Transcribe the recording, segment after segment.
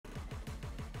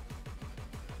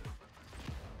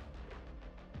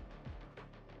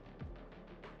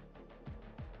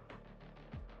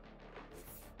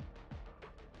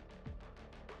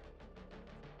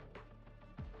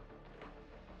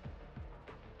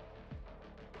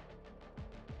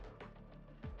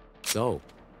So,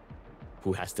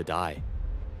 who has to die?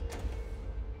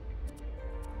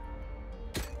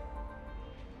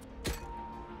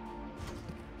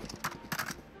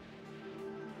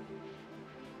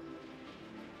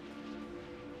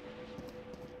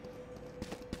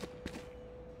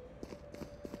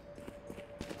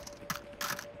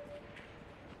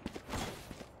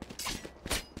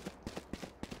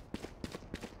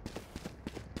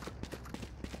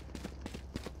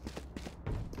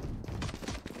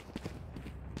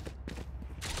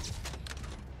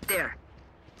 There.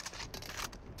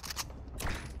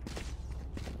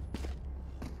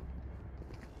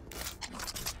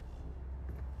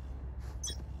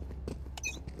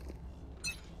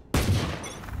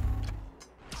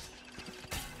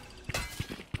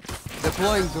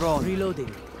 Deploying drone.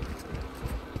 Reloading.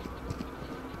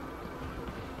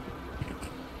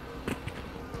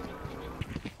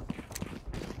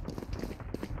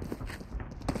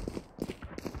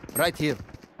 Right here.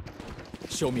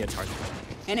 Show me a target.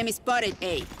 Enemy spotted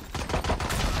A.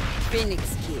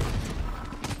 Phoenix killed.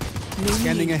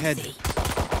 Scanning ahead.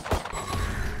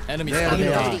 Enemy There spotted.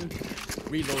 they are. Reloading.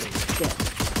 Reloading. There.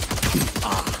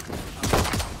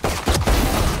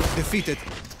 Defeated.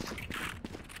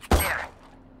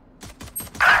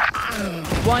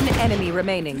 One enemy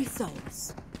remaining.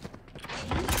 Results.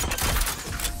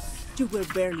 You were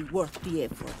barely worth the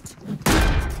effort.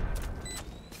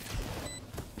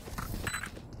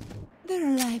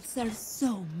 Their lives are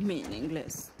so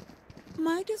meaningless.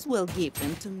 Might as well give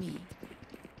them to me.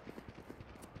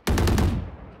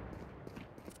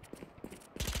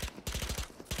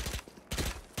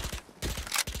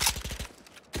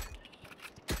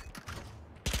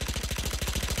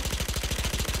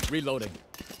 Reloading.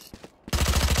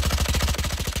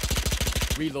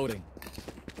 Reloading.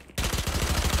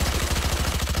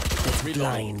 Let's Reloading.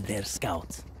 blind their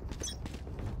scouts.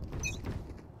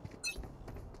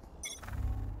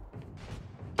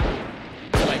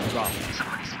 Spike drop.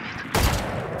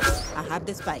 I have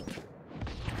the spike.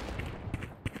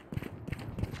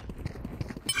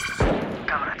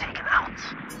 Camera taken out.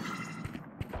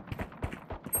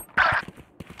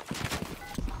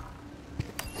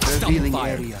 Revealing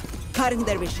fire. area. Cutting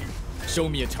their vision. Show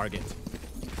me a target.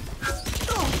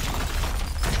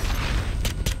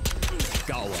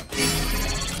 Got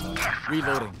one.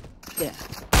 Reloading. There.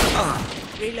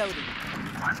 Reloading.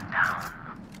 One down.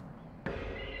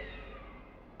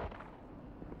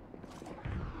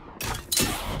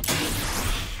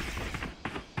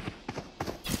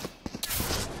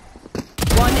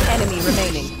 One enemy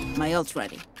remaining. My ult's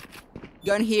ready.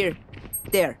 Gun here.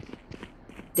 There.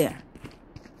 There.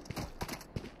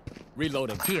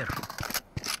 Reloading. Here.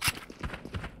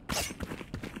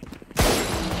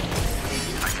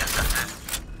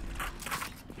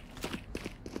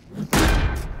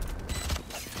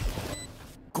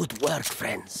 Good work,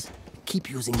 friends. Keep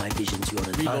using my vision to your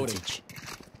Reloading. advantage.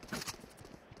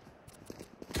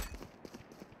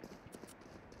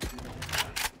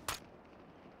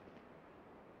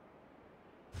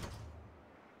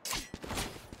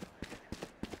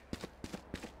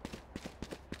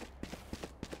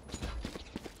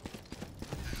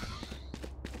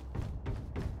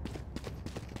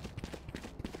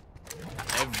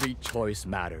 Every choice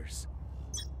matters.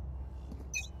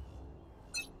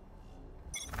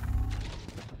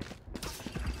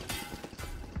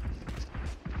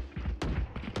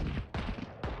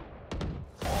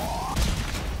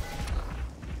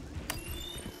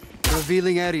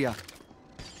 Revealing area.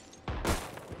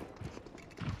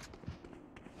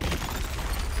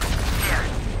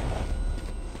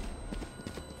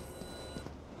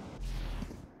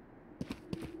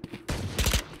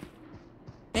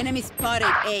 Enemy spotted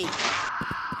A.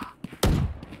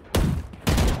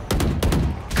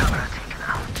 Camera taken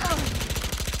out.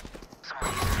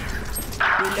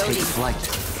 Take Reloading. flight.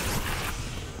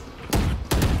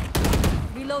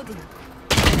 Reloading.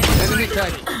 Enemy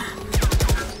tag.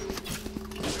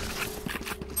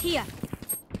 Here.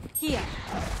 Here.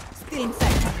 Still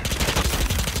inside.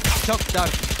 Shock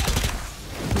dart.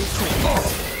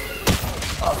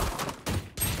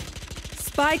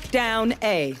 Spike down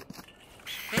A.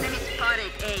 Enemy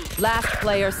spotted A. Last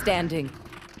player standing.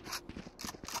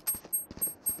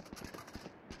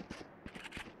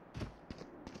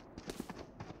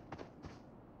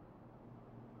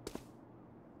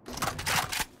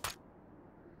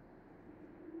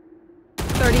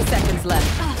 Seconds left.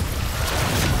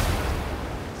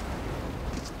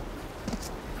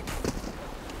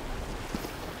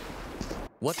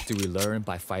 What do we learn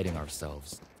by fighting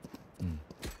ourselves?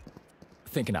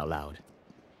 Thinking out loud.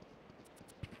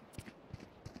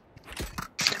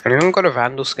 Anyone got a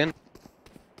Vandal skin?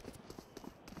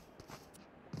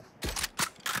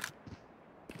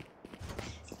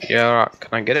 Yeah, alright.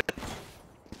 Can I get it?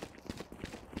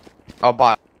 I'll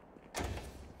buy it.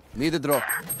 Need a drop.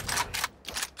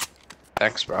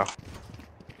 Thanks, bro.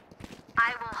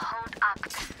 I will hold up the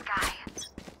sky.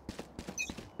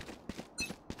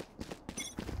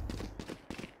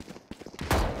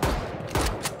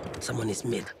 Someone is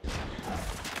mid.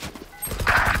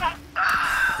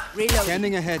 Reload.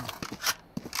 Scanning ahead.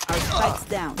 Our spike's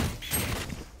down.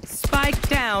 Spike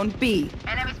down B.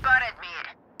 Enemy spotted mid.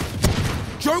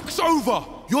 Joke's over!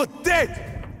 You're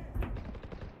dead!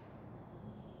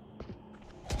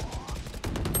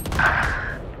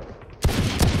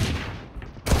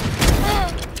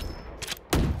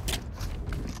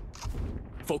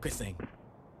 Focusing.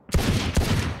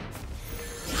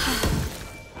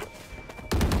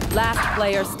 Last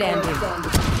player standing.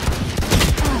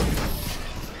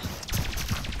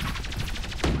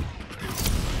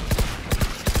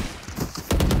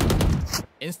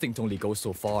 Instinct only goes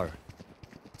so far.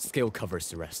 Skill covers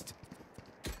the rest.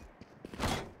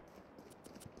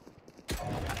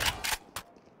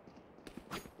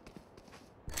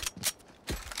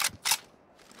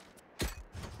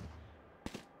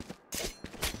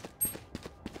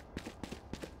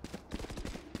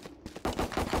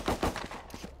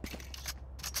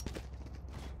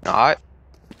 Alright.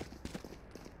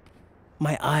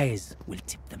 My eyes will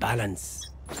tip the balance.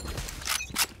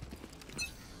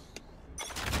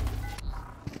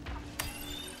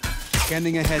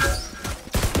 Scanning ahead.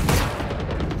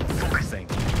 Focusing.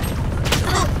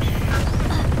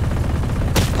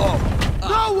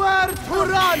 Nowhere to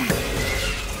run!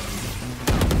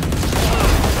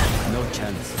 No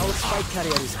chance. Our spike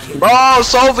carrier is killed. Bro,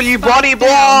 Sova, you body Down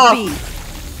block! B.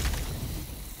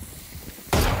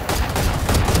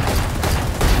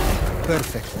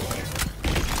 Perfect.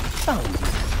 Found you.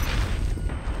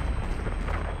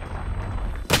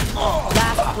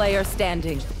 Last player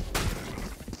standing.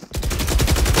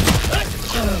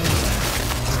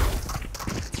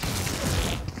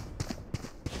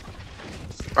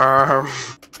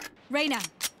 Reyna,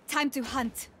 time to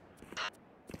hunt.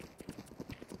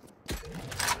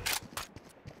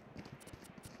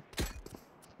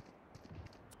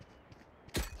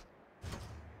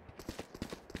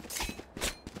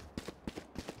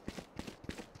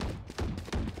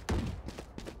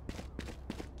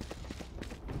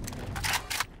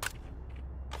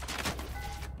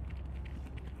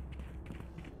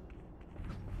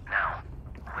 Now,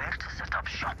 where to set up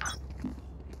shop?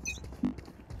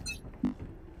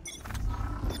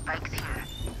 Spikes here.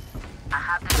 I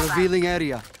have the Revealing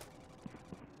area.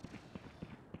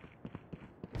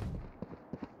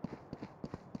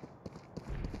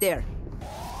 There.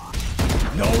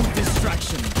 No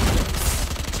distraction.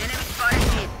 enemy spotted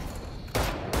mid.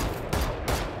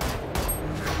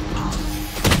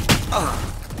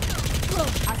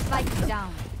 Our spike is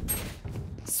down.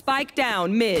 Spike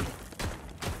down mid.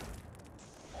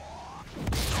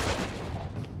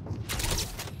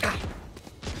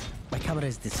 My camera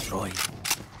is destroyed.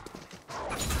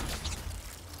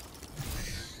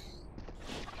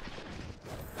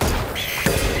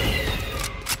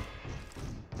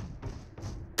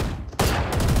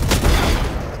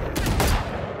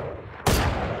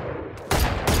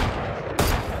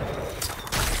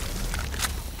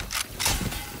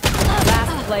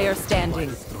 Last player standing.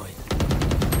 Destroyed.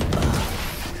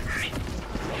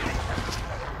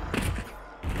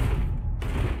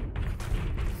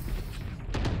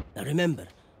 Now remember,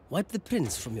 wipe the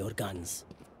prints from your guns.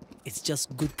 It's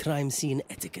just good crime scene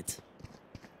etiquette.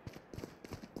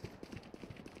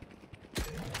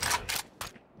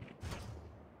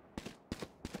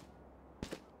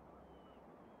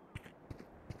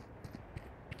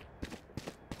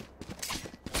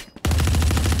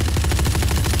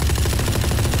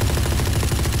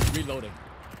 Reloading.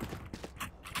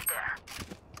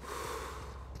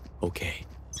 Okay.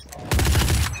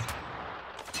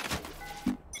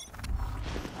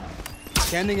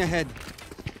 Scanning ahead.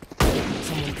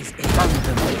 Someone is aiming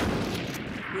them.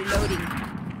 Reloading.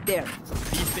 There.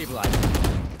 Destabilize.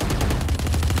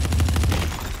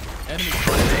 Enemy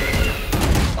spotted.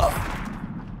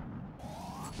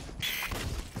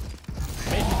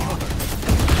 Making cover.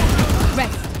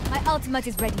 Rex, my ultimate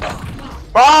is ready.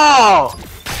 Bro!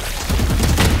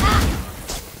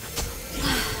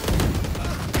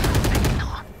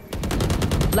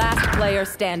 Last player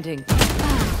standing.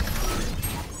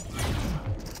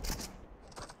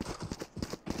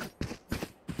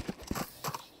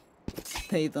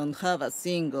 They don't have a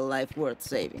single life worth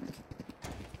saving.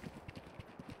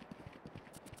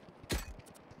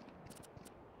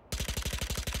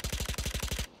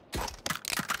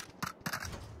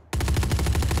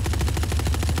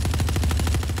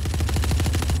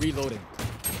 Reloading.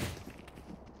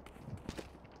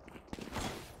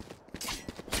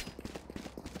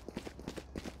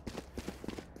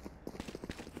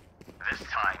 This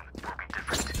time will be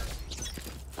different.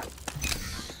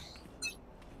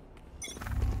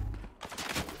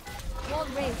 Wall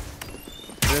raised.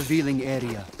 Revealing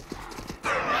area.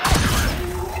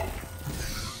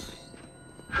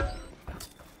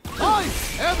 I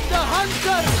am the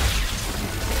hunter!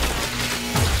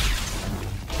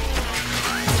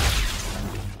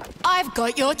 I've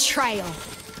got your trail.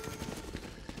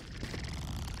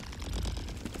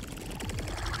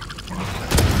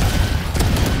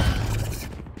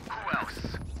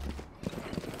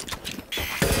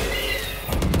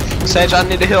 Sage, I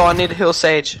need a heal. I need a heal,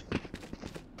 Sage.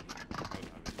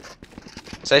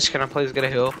 Sage, can I please get a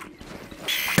heal?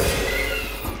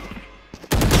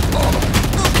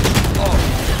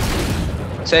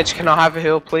 Sage, can I have a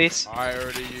heal, please? I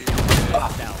already used it.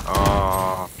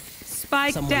 Oh.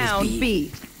 Spike Someone down is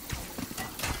B.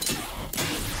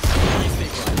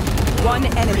 One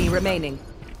enemy remaining.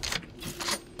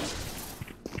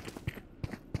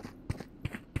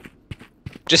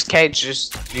 Just cage,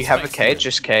 do you have a cage?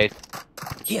 Just cage.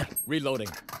 Here. Reloading.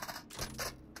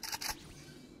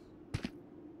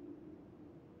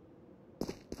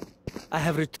 I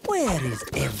have Where is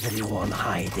everyone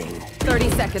hiding? 30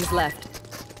 seconds left.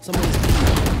 Someone is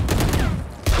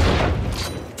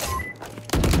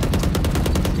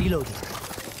reloading.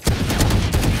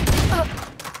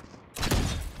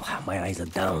 Wow, my eyes are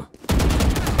down.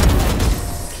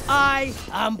 I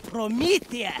am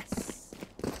Prometheus,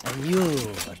 and you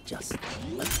are just a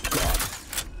god.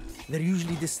 They're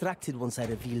usually distracted once I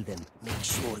reveal them. Make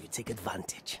sure you take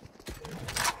advantage.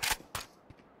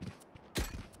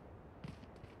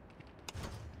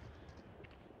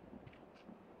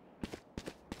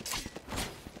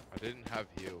 I didn't have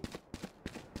heal.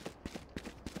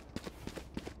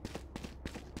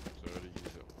 So I already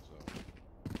used it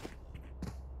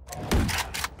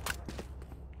myself.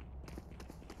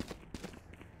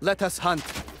 Let us hunt.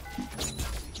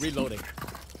 Reloading.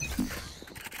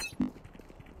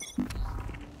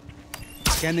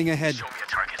 Scanning ahead. Show me a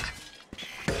target.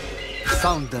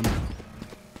 Found them.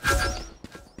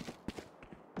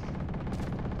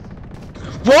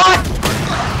 What?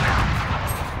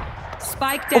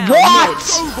 Spike down What?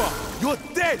 mid. You're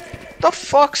dead! The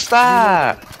fuck's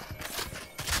that?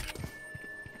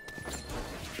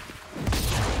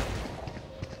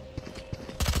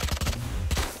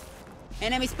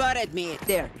 Enemy spotted me.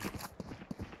 There.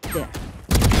 There.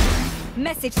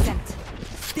 Message sent.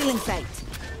 Still in sight.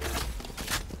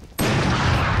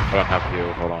 I don't have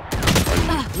heal, hold on.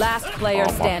 Last player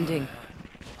standing.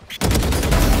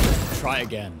 Try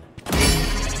again.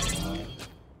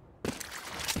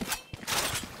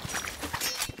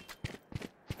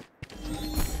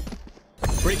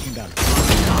 Breaking them.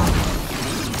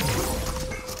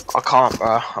 I can't,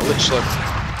 bro. I literally.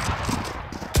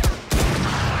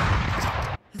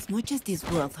 As much as this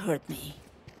world hurt me,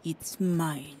 it's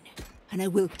mine. And I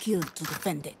will kill to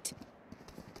defend it.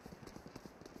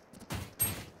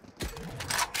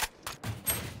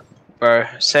 Bro,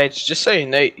 Sage, just so you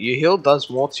know, your heal does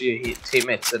more to your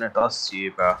teammates than it does to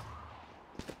you, bro.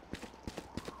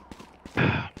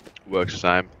 Works the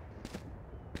same.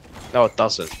 No, it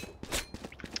doesn't.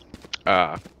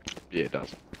 Yeah, it does.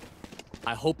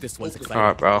 I hope this one's exciting.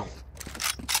 Alright, bro.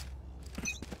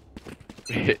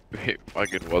 It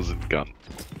fucking wasn't gun.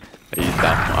 Are you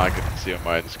dumb? I can see on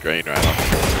my own screen right now.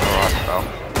 Alright, bro.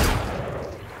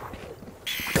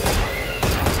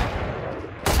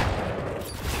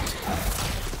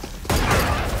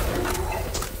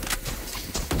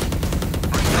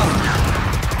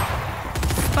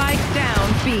 Spike down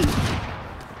B.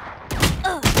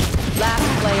 Last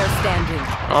player standing.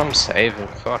 I'm saving.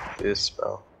 Fuck this,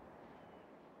 bro.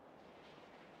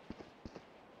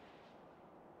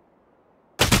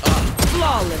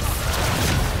 Flawless.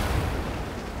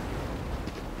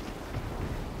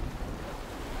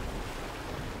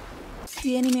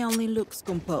 The enemy only looks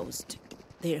composed.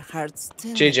 Their hearts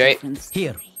tell a GG. different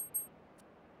Here. story.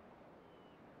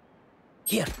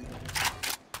 Here.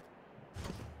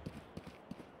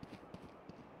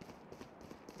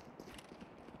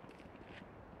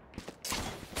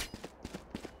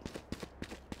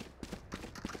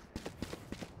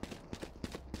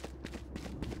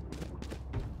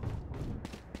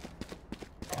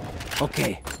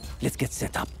 Okay, let's get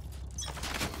set up.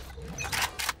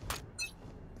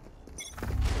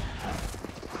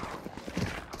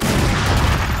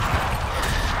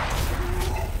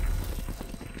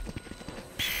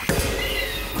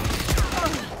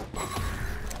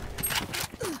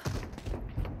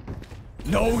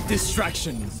 No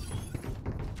distractions.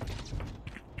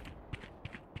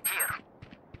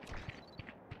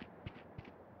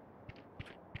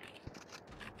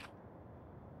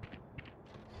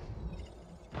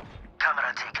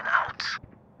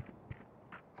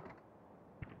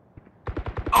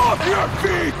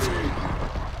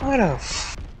 What a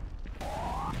f-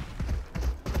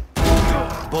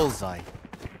 Bullseye.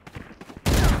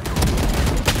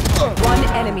 One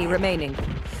enemy remaining.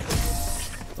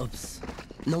 Oops.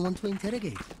 No one to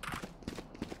interrogate.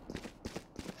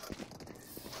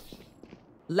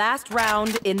 Last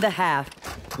round in the half.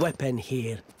 Weapon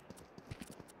here.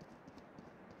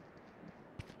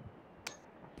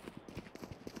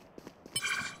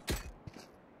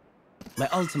 My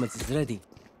ultimate is ready.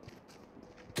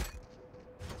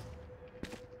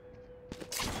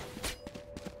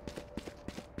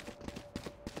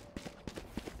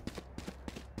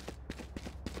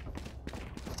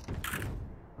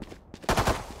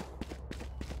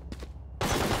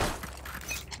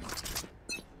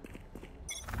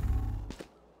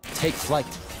 Take flight.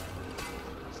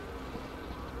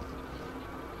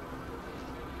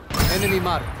 Enemy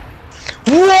mark.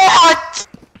 What?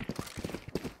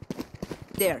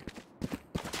 There.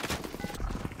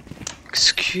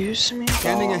 Excuse me?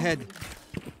 Scanning ahead.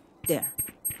 There.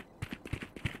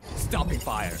 Stopping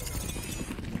fire.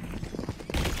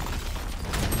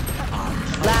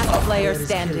 Last player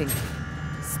standing.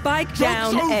 Spike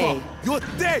down A. You're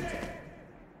dead.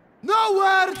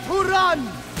 Nowhere to run.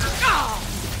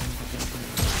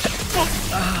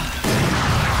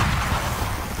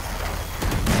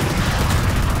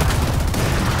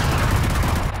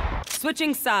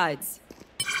 Switching sides.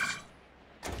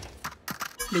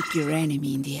 Look your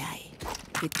enemy in the eye.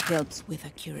 It helps with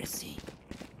accuracy.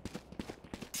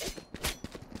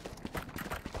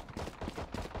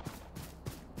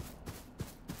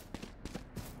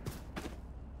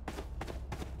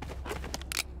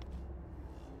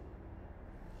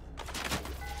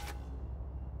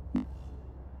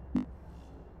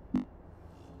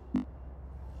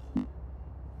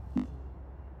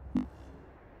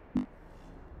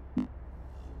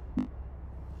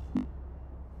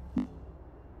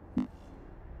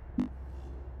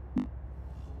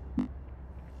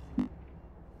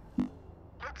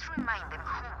 Let's remind them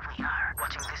who we are.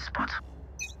 Watching this spot.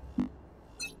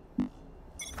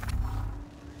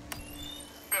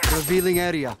 Revealing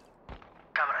area.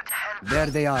 Camera to help. There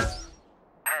they are.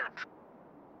 Help.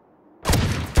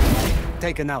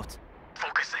 Taken out.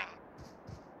 Focusing.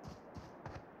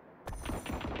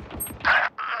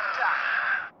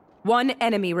 One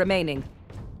enemy remaining.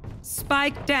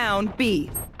 Spike down B.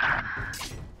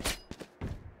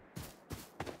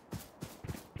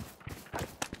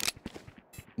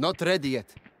 Not ready yet.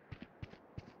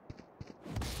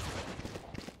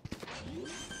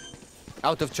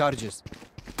 Out of charges.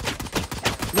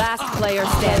 Last player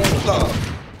standing.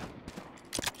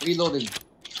 Reloading.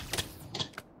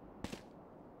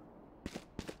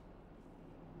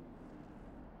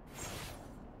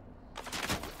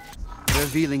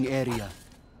 Revealing area.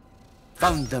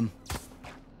 Found them.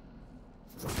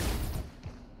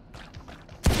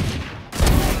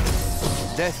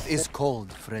 Death is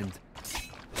cold, friend.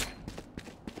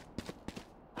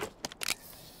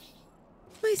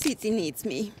 My city needs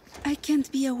me. I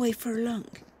can't be away for long.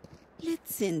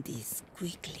 Let's end this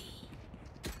quickly.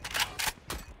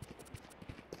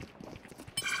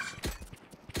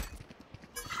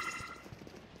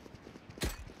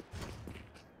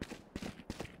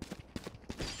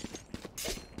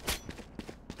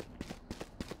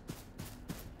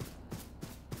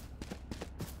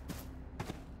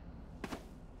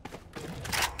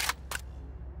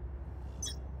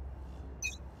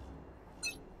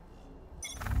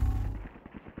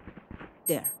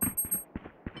 There.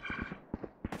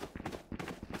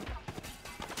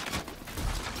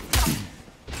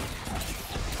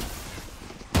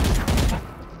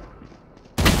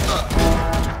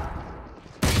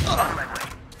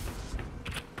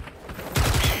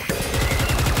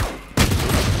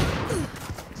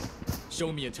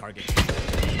 Show me a target.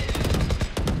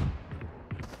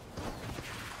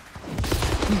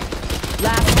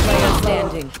 Last player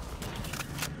standing.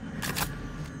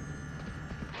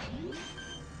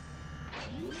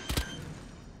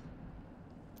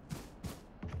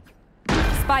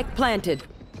 Spike planted.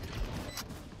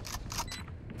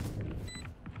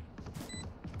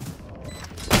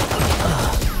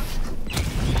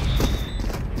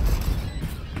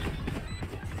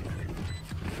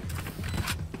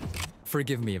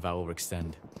 Forgive me if I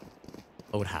overextend.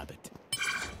 Old habit.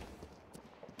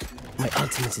 My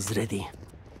ultimate is ready.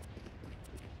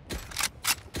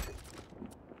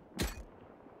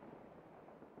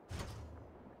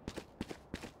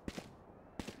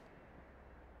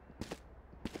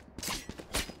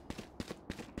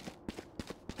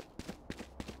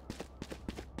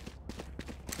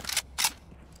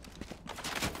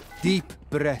 Deep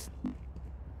breath.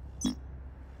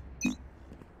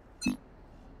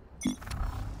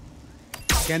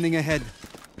 Scanning ahead.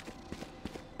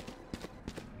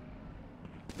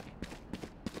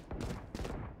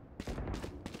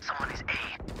 Someone is A.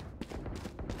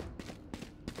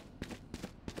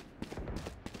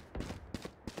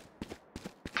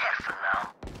 Careful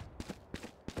now.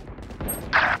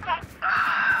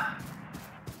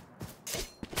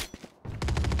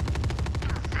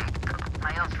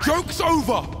 My ultra. Joke's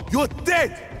over! You're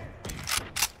dead!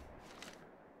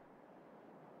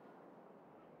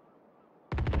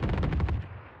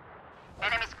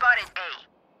 Enemy spotted A.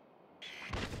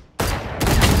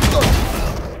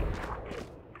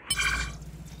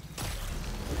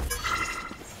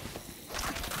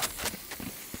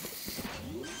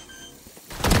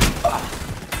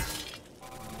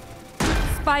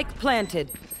 Spike planted.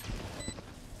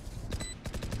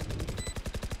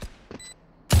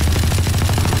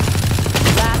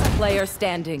 Last player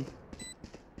standing.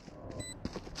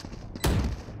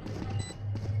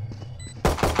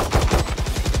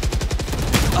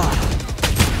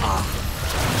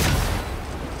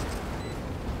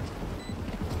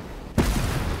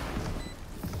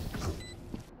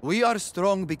 We are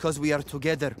strong because we are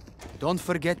together. Don't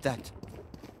forget that.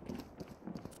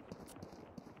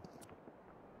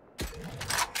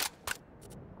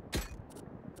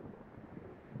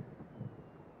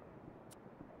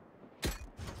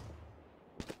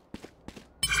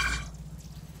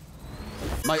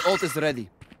 My ult is ready.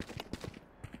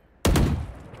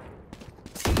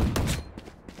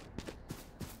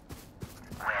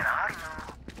 Where are you?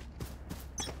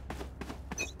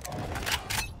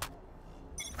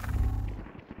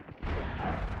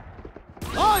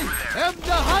 I am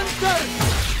the hunter!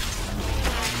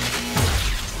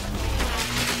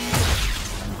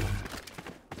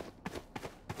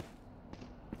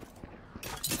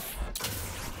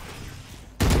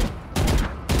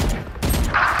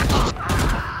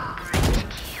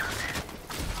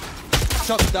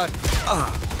 Shot that.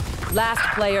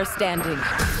 Last player standing.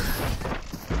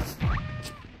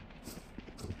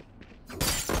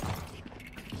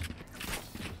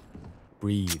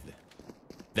 Breathe.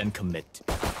 Then commit.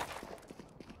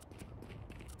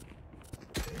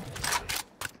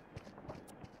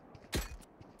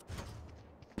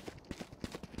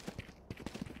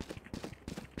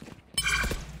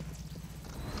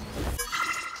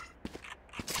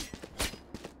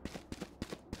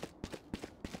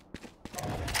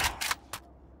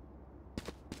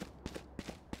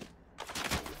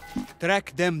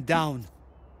 Track them down.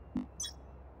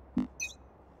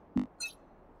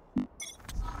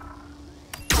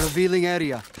 Revealing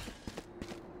area.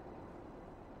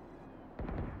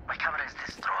 My camera is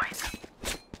destroyed.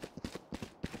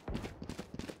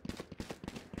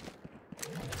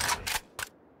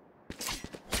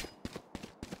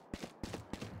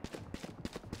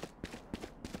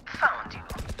 Found you.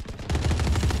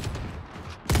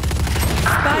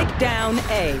 Spike down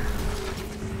A.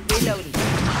 Reloading.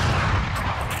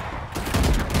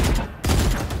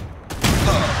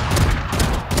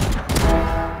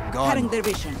 Cutting their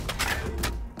vision.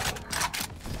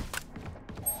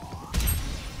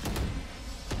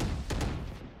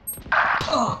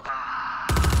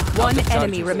 One enemy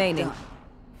charges. remaining.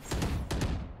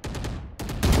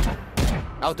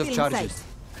 Out of Feeling charges. safe.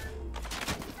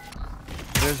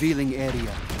 Revealing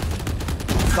area.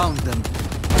 Found them.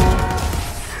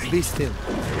 Be still.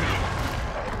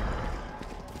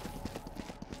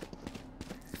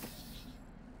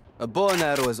 A bow and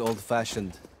arrow is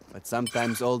old-fashioned, but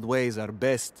sometimes old ways are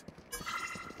best.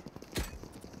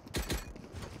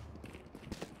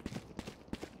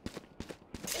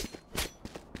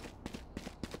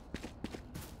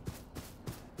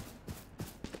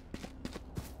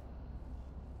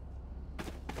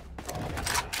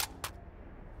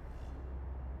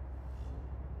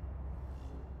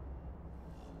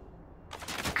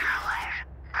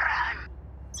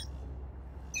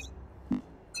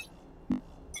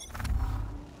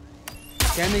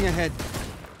 Scanning ahead.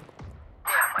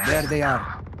 There they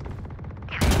are.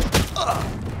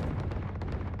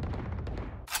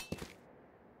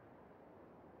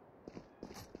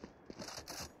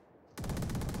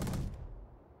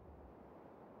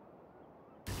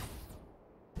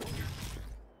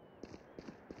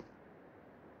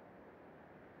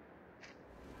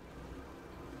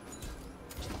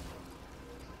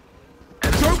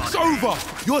 Joke's over!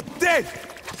 You're dead!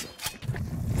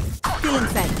 Feeling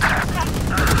safe.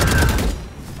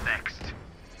 Next.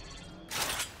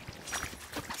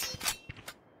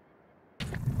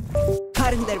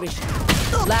 Cutting their vision.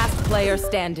 Last player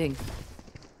standing.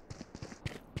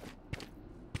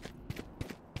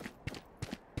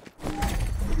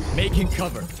 Making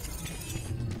cover.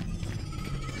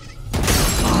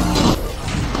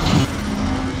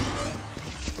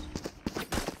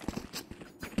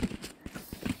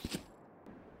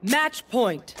 Match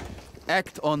point.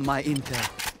 Act on my intel.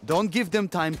 Don't give them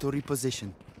time to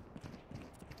reposition.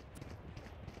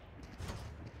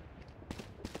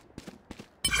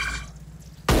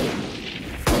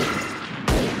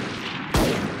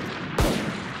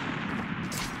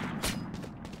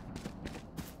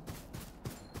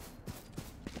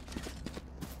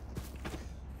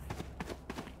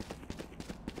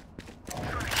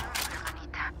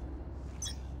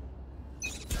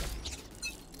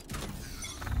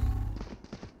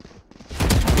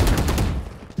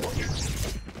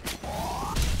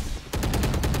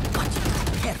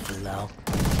 Careful now.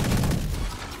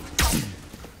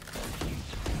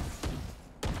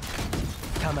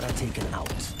 Camera taken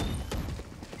out.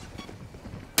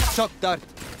 Shock dart.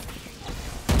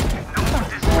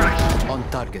 On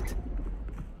target.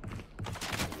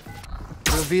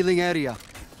 Revealing area.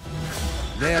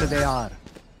 There they are.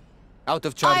 Out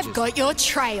of charges. I've got your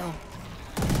trail.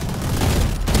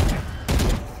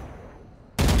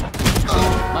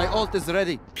 My ult is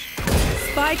ready.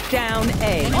 Spike down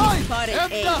A. I am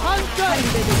the hunter!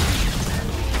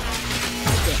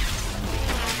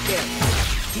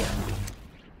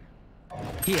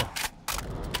 Here.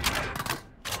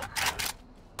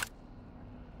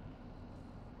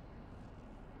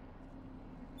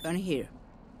 Gun here.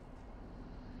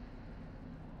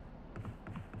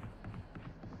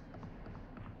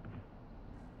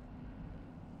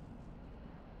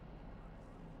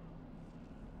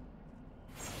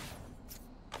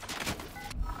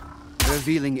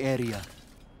 Revealing area.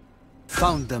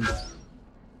 Found them.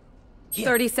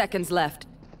 30 seconds left.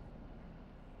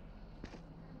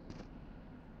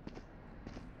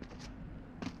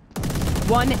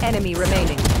 One enemy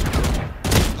remaining.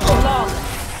 Flawless.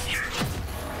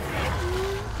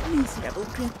 Miserable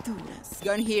criaturas.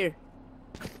 Gun here.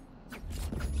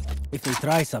 If they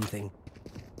try something,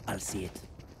 I'll see it.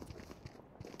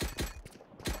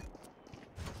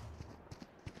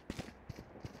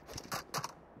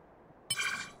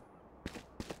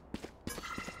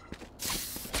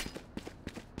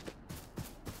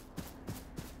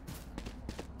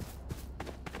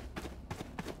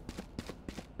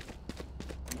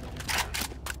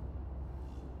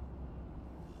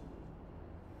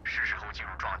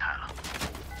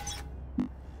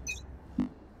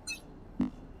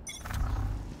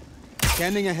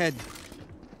 Scanning ahead.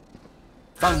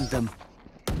 Found them.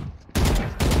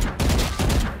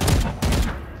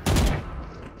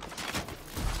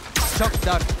 Shock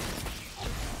dart.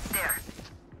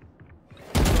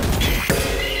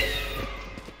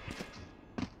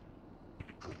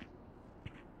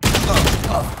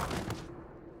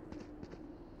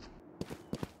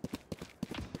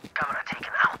 Camera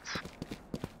taken out.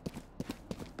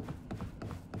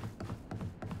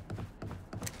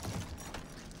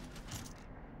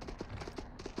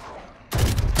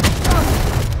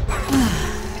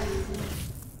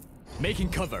 Making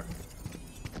cover.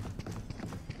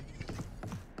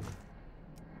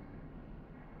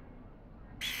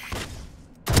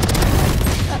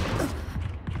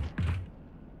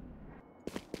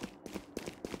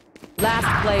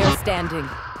 Last player standing.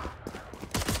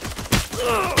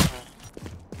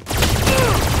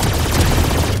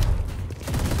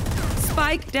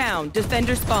 Spike down.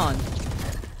 Defender spawn.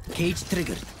 Cage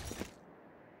triggered.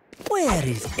 Where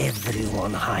is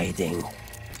everyone hiding?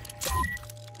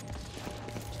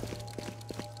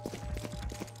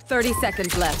 30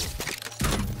 seconds left.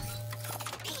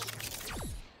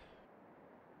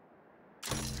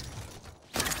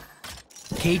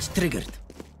 Cage triggered.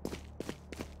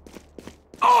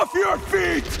 Off your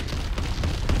feet!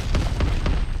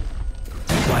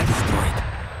 Why destroyed?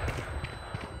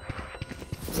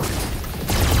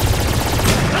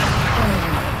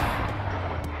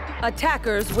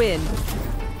 Attackers win.